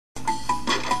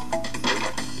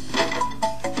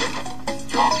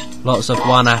Lots of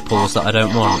 1 apples that I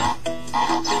don't want.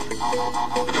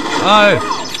 Oh!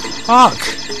 Fuck!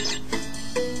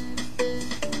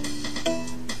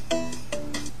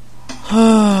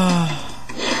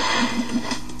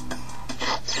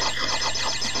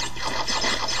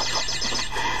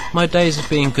 My days of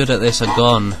being good at this are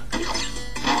gone.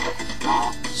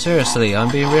 Seriously,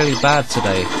 I'm being really bad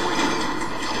today.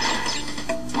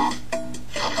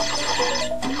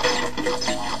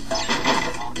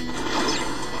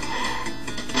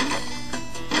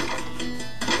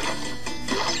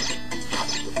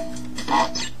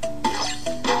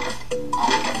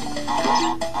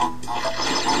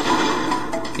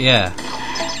 Yeah.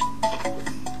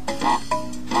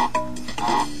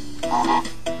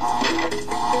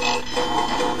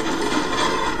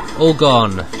 All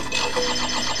gone.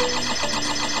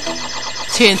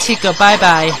 TNT, go bye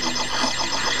bye.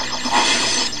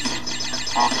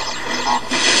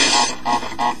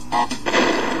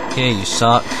 Here, you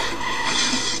suck.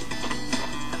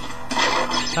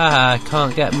 Haha,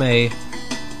 can't get me.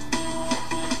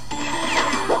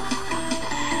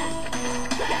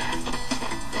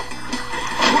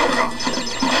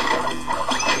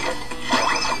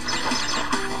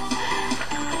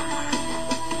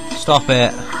 Stop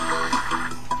it.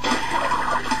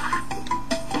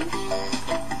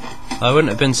 I wouldn't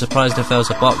have been surprised if there was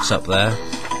a box up there.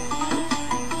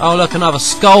 Oh look, another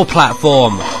skull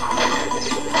platform!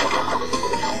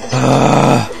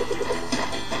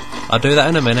 I'll do that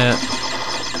in a minute.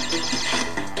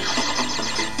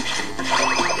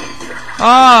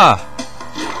 Ah!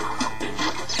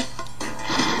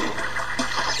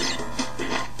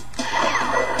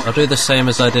 I'll do the same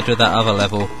as I did with that other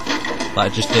level that I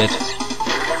just did.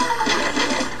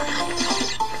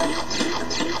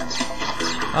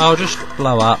 I'll just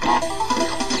blow up.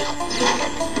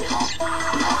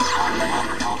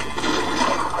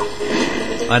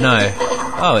 I know.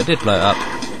 Oh, it did blow up.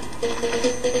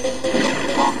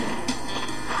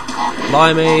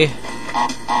 Blimey.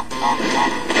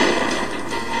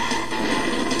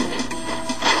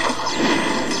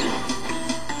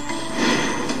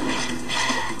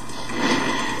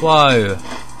 Whoa.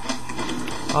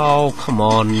 Oh, come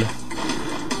on.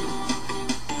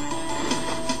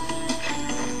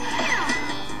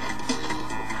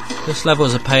 This level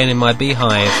is a pain in my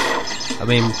beehive. I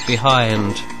mean,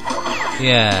 behind.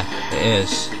 Yeah, it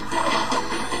is.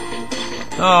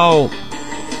 Oh!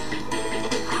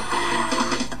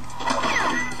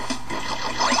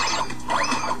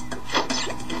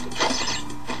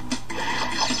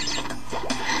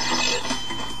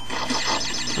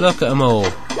 Look at them all.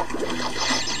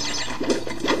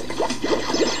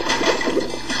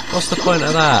 What's the point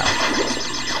of that?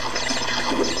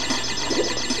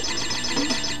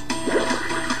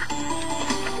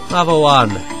 Another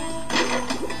one.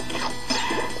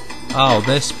 Oh,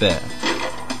 this bit.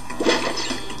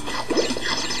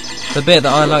 The bit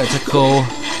that I like to call,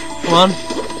 come on,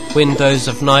 Windows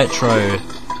of Nitro.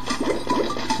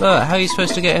 Look, how are you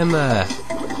supposed to get in there?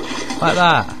 Like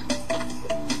that.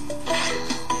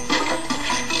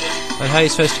 And how are you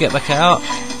supposed to get back out?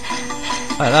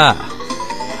 Like that.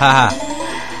 Haha.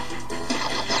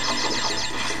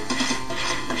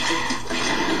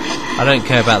 I don't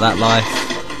care about that life.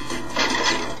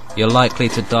 You're likely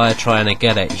to die trying to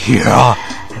get it. Yeah.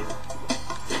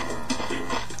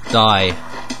 Die.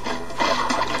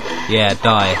 Yeah,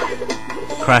 die.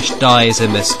 Crash dies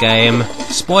in this game.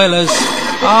 Spoilers!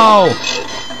 Oh!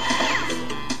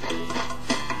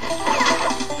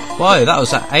 Whoa, that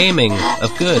was that aiming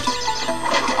of good.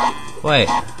 Wait.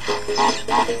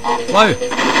 Whoa!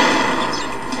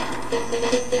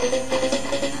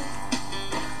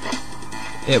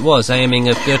 It was aiming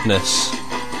of goodness.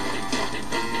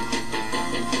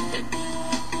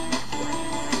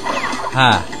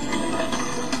 Ha!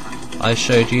 I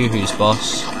showed you who's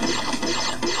boss.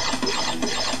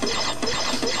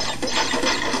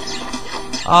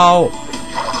 Oh!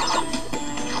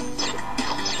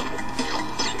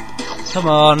 Come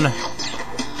on!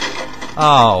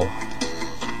 Oh!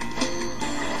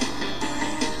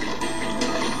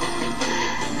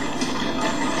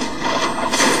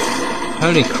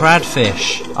 Holy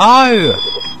cradfish! Oh!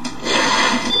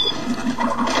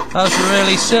 That was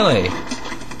really silly.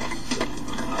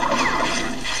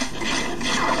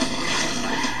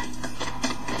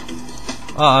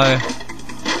 Uh-oh.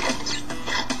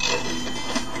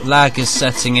 Lag is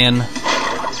setting in.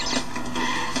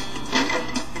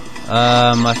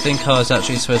 I think I was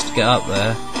actually supposed to get up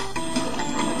there.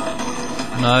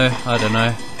 No, I don't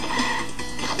know.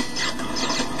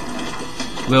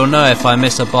 We'll know if I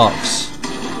miss a box.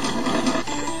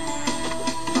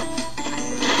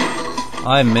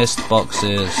 I missed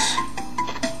boxes.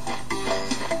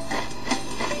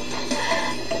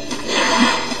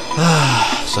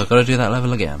 So I've got to do that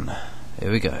level again. Here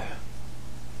we go.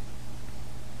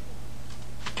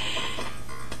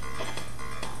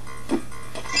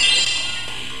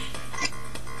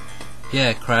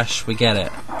 Yeah, Crash, we get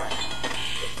it.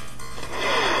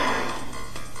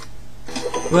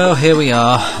 Well, here we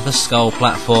are, the skull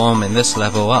platform in this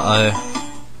level. Uh-oh.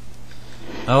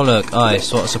 Oh look,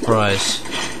 ice, what a surprise.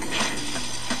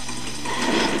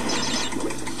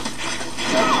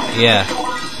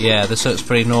 Yeah, this looks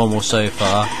pretty normal so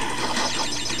far.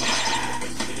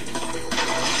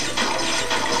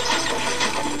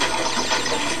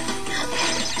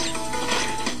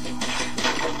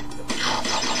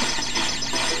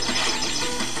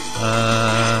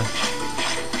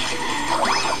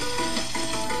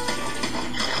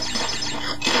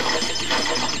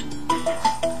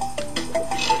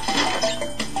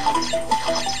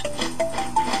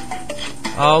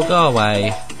 Oh, go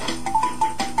away.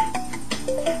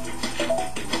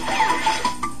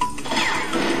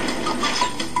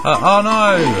 Oh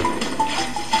no!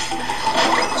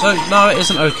 So, no, it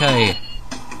isn't okay.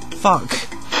 Fuck.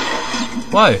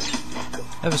 Whoa.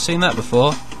 Ever seen that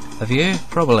before? Have you?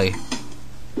 Probably.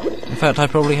 In fact, I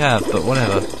probably have, but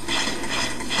whatever.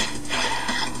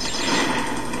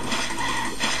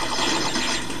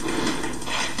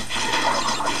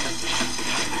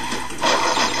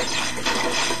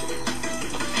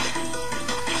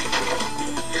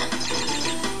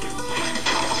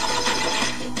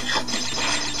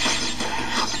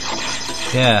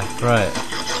 Yeah, right.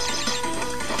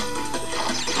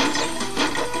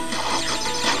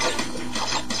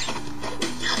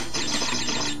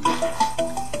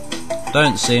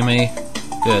 Don't see me.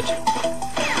 Good.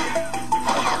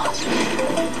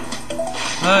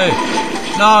 No!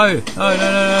 No! No, no,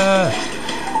 no, no!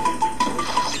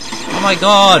 Oh my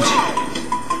god!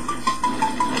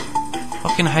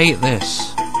 Fucking hate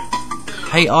this.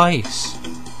 Hate ice.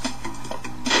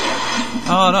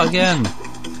 Oh, not again.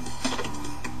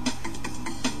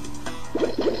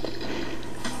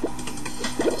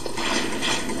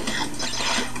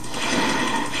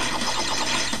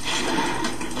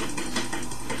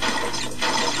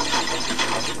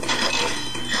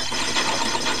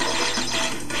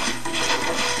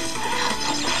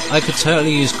 I could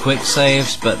totally use quick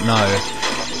saves, but no.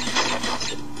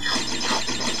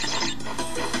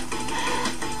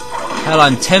 Hell,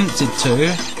 I'm tempted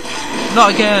to.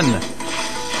 Not again!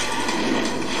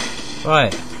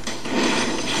 Right.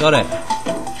 Got it.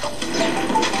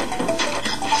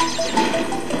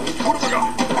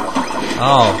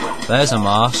 Oh, there's a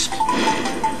mask.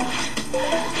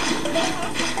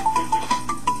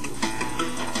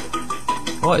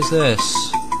 What is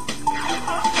this?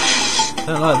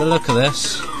 Don't like the look of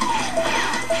this.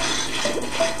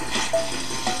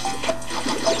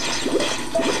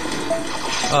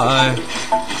 Uh-oh.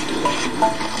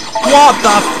 What the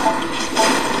f—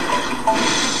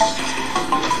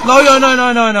 No, no, no,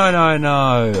 no, no, no, no,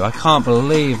 no. I can't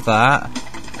believe that.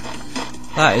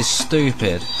 That is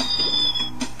stupid.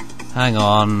 Hang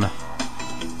on.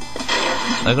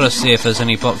 I've got to see if there's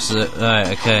any boxes. Right,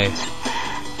 okay.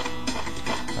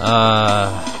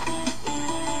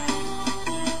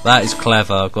 That is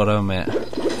clever, I've got to admit.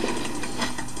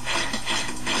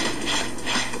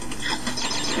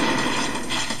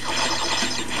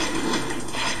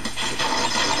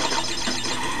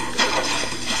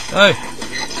 Oh!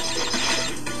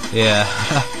 Yeah.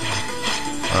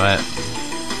 Alright.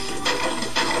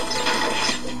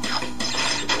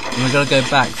 And we gotta go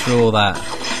back through all that.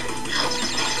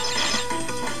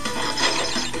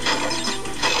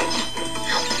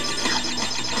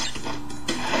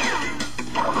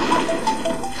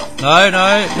 No,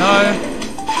 no, no.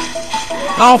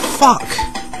 Oh, fuck!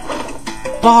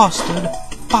 Bastard!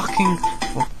 Fucking...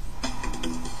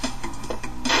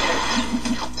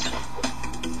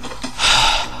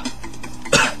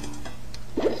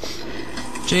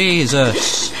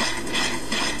 Jesus!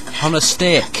 On a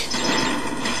stick!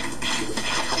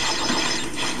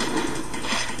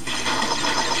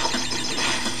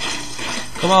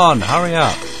 Come on, hurry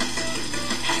up!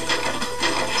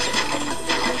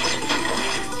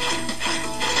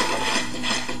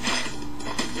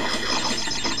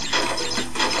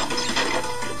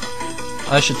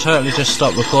 I should totally just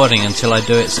stop recording until I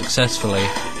do it successfully.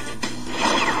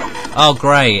 Oh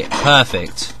great,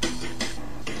 perfect.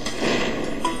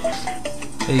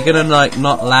 Are you gonna like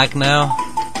not lag now?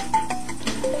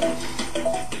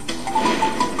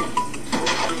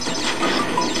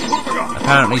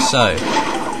 Apparently so.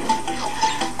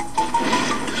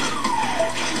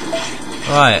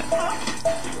 Right.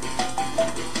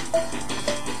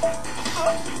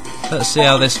 Let's see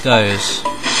how this goes.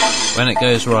 When it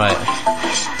goes right.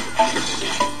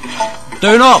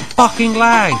 Do not fucking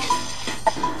lag!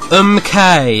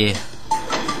 Okay.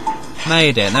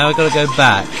 Made it. Now we've got to go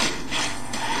back.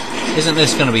 Isn't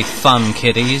this going to be fun,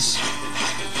 kiddies?